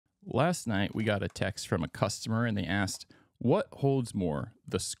Last night, we got a text from a customer and they asked, what holds more,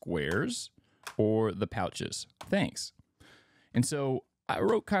 the squares or the pouches? Thanks. And so I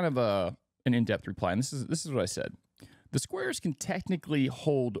wrote kind of an in-depth reply, and this is what I said. The squares can technically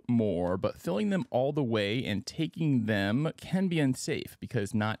hold more, but filling them all the way and taking them can be unsafe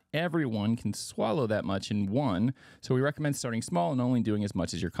because not everyone can swallow that much in one. So we recommend starting small and only doing as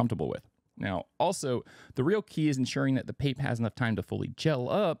much as you're comfortable with. Now, also, the real key is ensuring that the pape has enough time to fully gel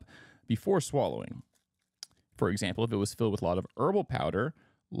up before swallowing. For example, if it was filled with a lot of herbal powder,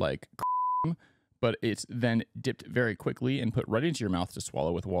 like but it's then dipped very quickly and put right into your mouth to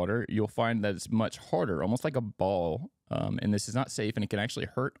swallow with water, you'll find that it's much harder, almost like a ball, and this is not safe and it can actually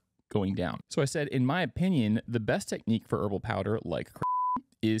hurt going down. So I said, in my opinion, the best technique for herbal powder, like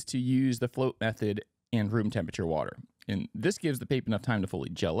is to use the float method and room temperature water. And this gives the pape enough time to fully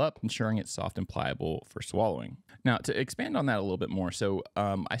gel up, ensuring it's soft and pliable for swallowing. Now, to expand on that a little bit more, so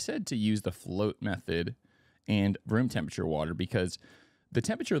I said to use the float method and room temperature water because the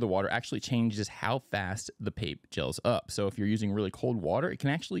temperature of the water actually changes how fast the pape gels up. So if you're using really cold water, it can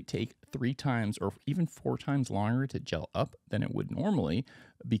actually take 3 times or even 4 times longer to gel up than it would normally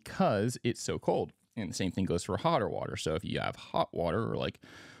because it's so cold. And the same thing goes for hotter water. So if you have hot water or like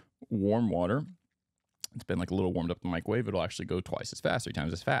warm water, it's been like a little warmed up in the microwave, it'll actually go twice as fast, 3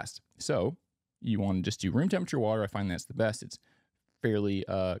 times as fast. So you want to just do room temperature water. I find that's the best. It's fairly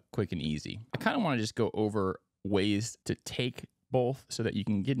quick and easy. I kind of want to just go over ways to take both so that you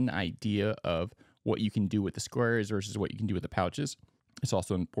can get an idea of what you can do with the squares versus what you can do with the pouches. It's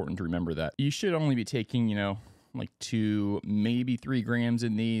also important to remember that you should only be taking, like 2, maybe 3 grams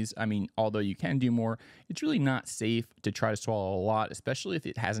in these. I mean, although you can do more, it's really not safe to try to swallow a lot, especially if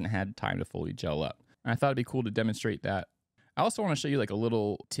it hasn't had time to fully gel up. And I thought it'd be cool to demonstrate that. I also want to show you like a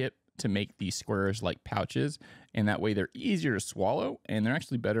little tip to make these squares like pouches, and that way they're easier to swallow and they're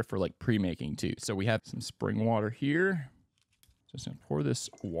actually better for like pre-making too. So we have some spring water here. Just gonna pour this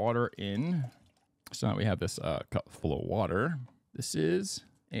water in. So now we have this cup full of water. This is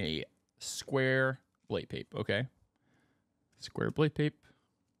a square Blate Pape, okay? Square Blate Pape,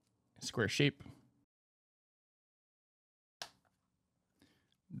 square shape.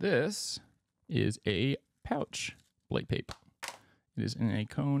 This is a pouch Blate Pape. It is in a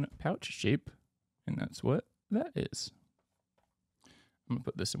cone pouch shape, and that's what that is. I'm gonna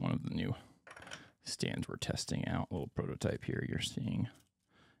put this in one of the new stands we're testing out. A little prototype here you're seeing.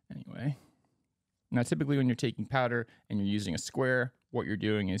 Anyway, now typically when you're taking powder and you're using a square, what you're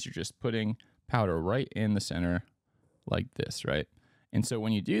doing is you're just putting powder right in the center like this, right? And so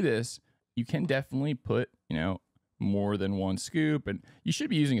when you do this, you can definitely put, more than 1 scoop, and you should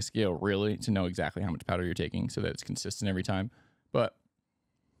be using a scale really to know exactly how much powder you're taking so that it's consistent every time. But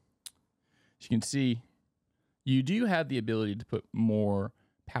as you can see, you do have the ability to put more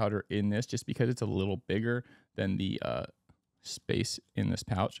powder in this just because it's a little bigger than the space in this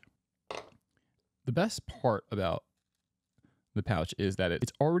pouch. The best part about the pouch is that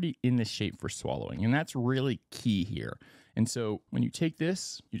it's already in the shape for swallowing, and that's really key here. And so when you take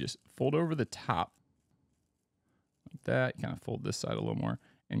this, you just fold over the top like that. You kind of fold this side a little more,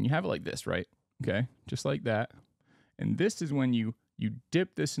 and you have it like this, right? Okay, just like that. And this is when you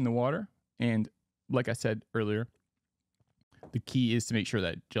dip this in the water, and like I said earlier, the key is to make sure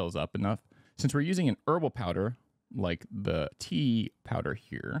that it gels up enough. Since we're using an herbal powder, like the tea powder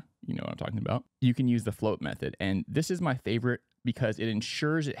here, you know what I'm talking about, you can use the float method. And this is my favorite because it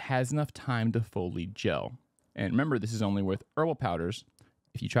ensures it has enough time to fully gel. And remember, this is only with herbal powders.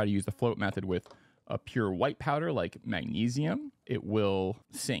 If you try to use the float method with a pure white powder like magnesium, it will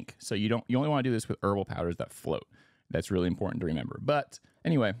sink. So you only want to do this with herbal powders that float. That's really important to remember. But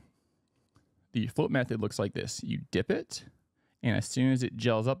anyway, the float method looks like this. You dip it, and as soon as it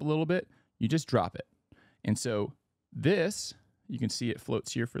gels up a little bit, you just drop it. And so this, you can see it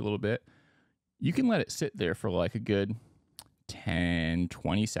floats here for a little bit. You can let it sit there for like a good 10,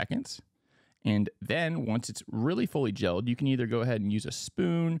 20 seconds. And then once it's really fully gelled, you can either go ahead and use a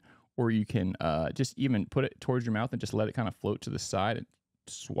spoon, or you can just even put it towards your mouth and just let it kind of float to the side and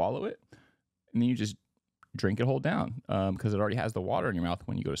swallow it. And then you just drink it whole down because it already has the water in your mouth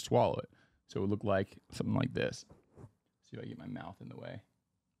when you go to swallow it. So it would look like something like this. See if I get my mouth in the way.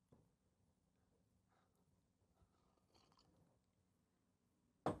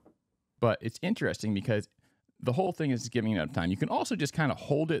 But it's interesting because the whole thing is giving it enough time. You can also just kind of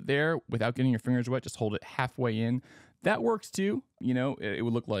hold it there without getting your fingers wet. Just hold it halfway in. That works too. It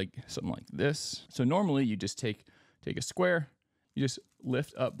would look like something like this. So normally you just take a square, you just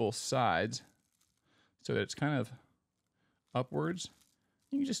lift up both sides so that it's kind of upwards.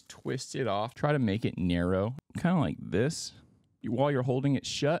 You can just twist it off. Try to make it narrow, kind of like this. while you're holding it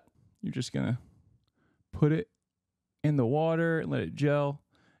shut, you're just going to put it in the water and let it gel.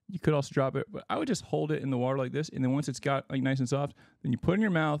 You could also drop it, but I would just hold it in the water like this. And then once it's got like nice and soft, then you put it in your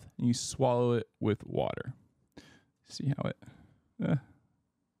mouth and you swallow it with water. See how it,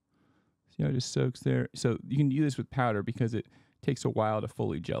 see how it just soaks there. So you can do this with powder because it takes a while to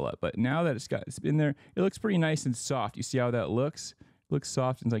fully gel up. But now that it's been there, it looks pretty nice and soft. You see how that looks? It looks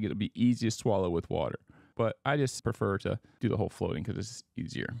soft and like it'll be easy to swallow with water. But I just prefer to do the whole floating because it's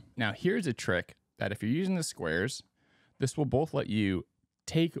easier. Now here's a trick that if you're using the squares, this will both let you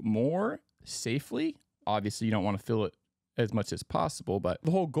take more safely. Obviously, you don't want to fill it as much as possible, but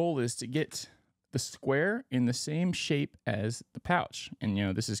the whole goal is to get the square in the same shape as the pouch. And, you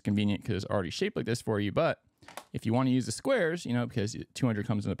know, this is convenient because it's already shaped like this for you. But if you want to use the squares, you know, because 200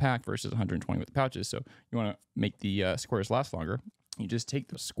 comes in a pack versus 120 with the pouches, so you want to make the squares last longer, you just take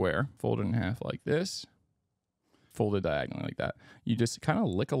the square, fold it in half like this, fold it diagonally like that. You just kind of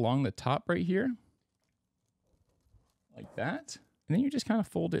lick along the top right here, like that. And then you just kind of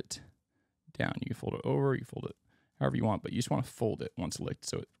fold it down. You can fold it over, you fold it however you want, but you just want to fold it once licked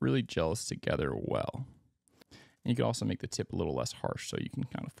so it really gels together well. And you can also make the tip a little less harsh, so you can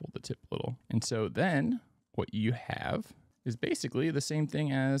kind of fold the tip a little. And so then what you have is basically the same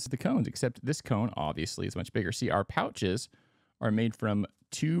thing as the cones, except this cone obviously is much bigger. See, our pouches are made from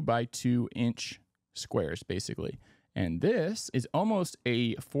 2 by 2 inch squares, basically. And this is almost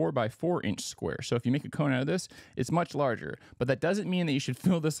a 4 by 4 inch square. So if you make a cone out of this, it's much larger. But that doesn't mean that you should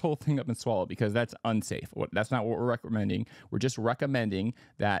fill this whole thing up and swallow, because that's unsafe. That's not what we're recommending. We're just recommending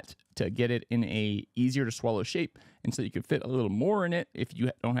that to get it in a easier to swallow shape, and so you can fit a little more in it if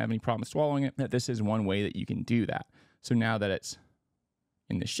you don't have any problem swallowing it, that this is one way that you can do that. So now that it's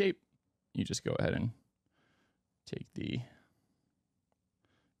in this shape, you just go ahead and take the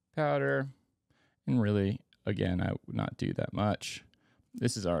powder and really, again, I would not do that much.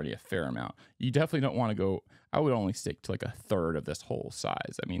 This is already a fair amount. You definitely don't want to go, I would only stick to like a third of this whole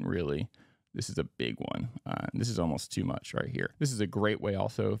size. I mean, really, this is a big one. This is almost too much right here. This is a great way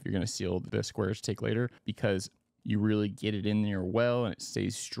also if you're going to seal the squares to take later, because you really get it in there well and it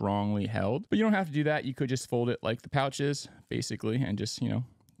stays strongly held. But you don't have to do that. You could just fold it like the pouches, basically, and just, you know,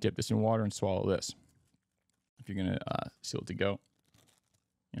 dip this in water and swallow this. If you're going to seal it to go,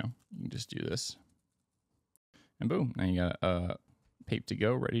 you know, you can just do this. And boom, now you got a pape to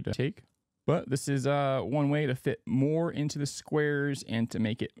go, ready to take. But this is one way to fit more into the squares and to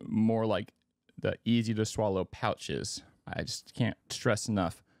make it more like the easy to swallow pouches. I just can't stress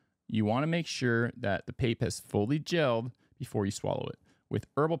enough. You want to make sure that the pape has fully gelled before you swallow it. With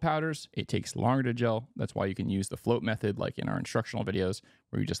herbal powders, it takes longer to gel. That's why you can use the float method, like in our instructional videos,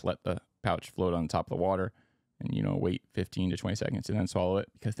 where you just let the pouch float on top of the water and, you know, wait 15 to 20 seconds and then swallow it,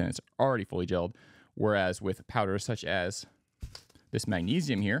 because then it's already fully gelled. Whereas with powders such as this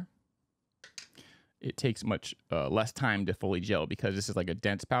magnesium here, it takes much less time to fully gel, because this is like a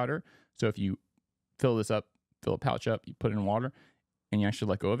dense powder. So if you fill this up, fill a pouch up, you put it in water, and you actually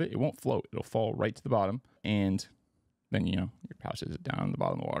let go of it, it won't float. It'll fall right to the bottom, and then, you know, your pouch is down in the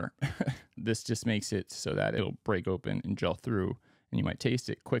bottom of the water. This just makes it so that it'll break open and gel through, and you might taste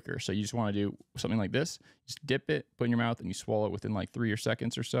it quicker. So you just want to do something like this. Just dip it, put it in your mouth, and you swallow it within like 3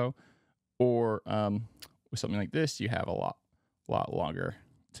 seconds or so. Or with something like this, you have a lot longer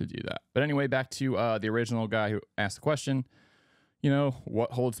to do that. But anyway, back to the original guy who asked the question, you know,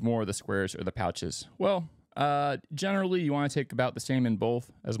 what holds more, the squares or the pouches? Well, generally you want to take about the same in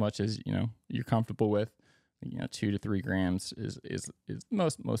both, as much as, you know, you're comfortable with. You know, 2 to 3 grams is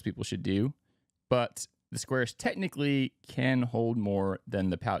most people should do. But the squares technically can hold more than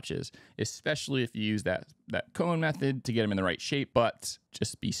the pouches, especially if you use that cone method to get them in the right shape, but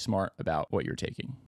just be smart about what you're taking.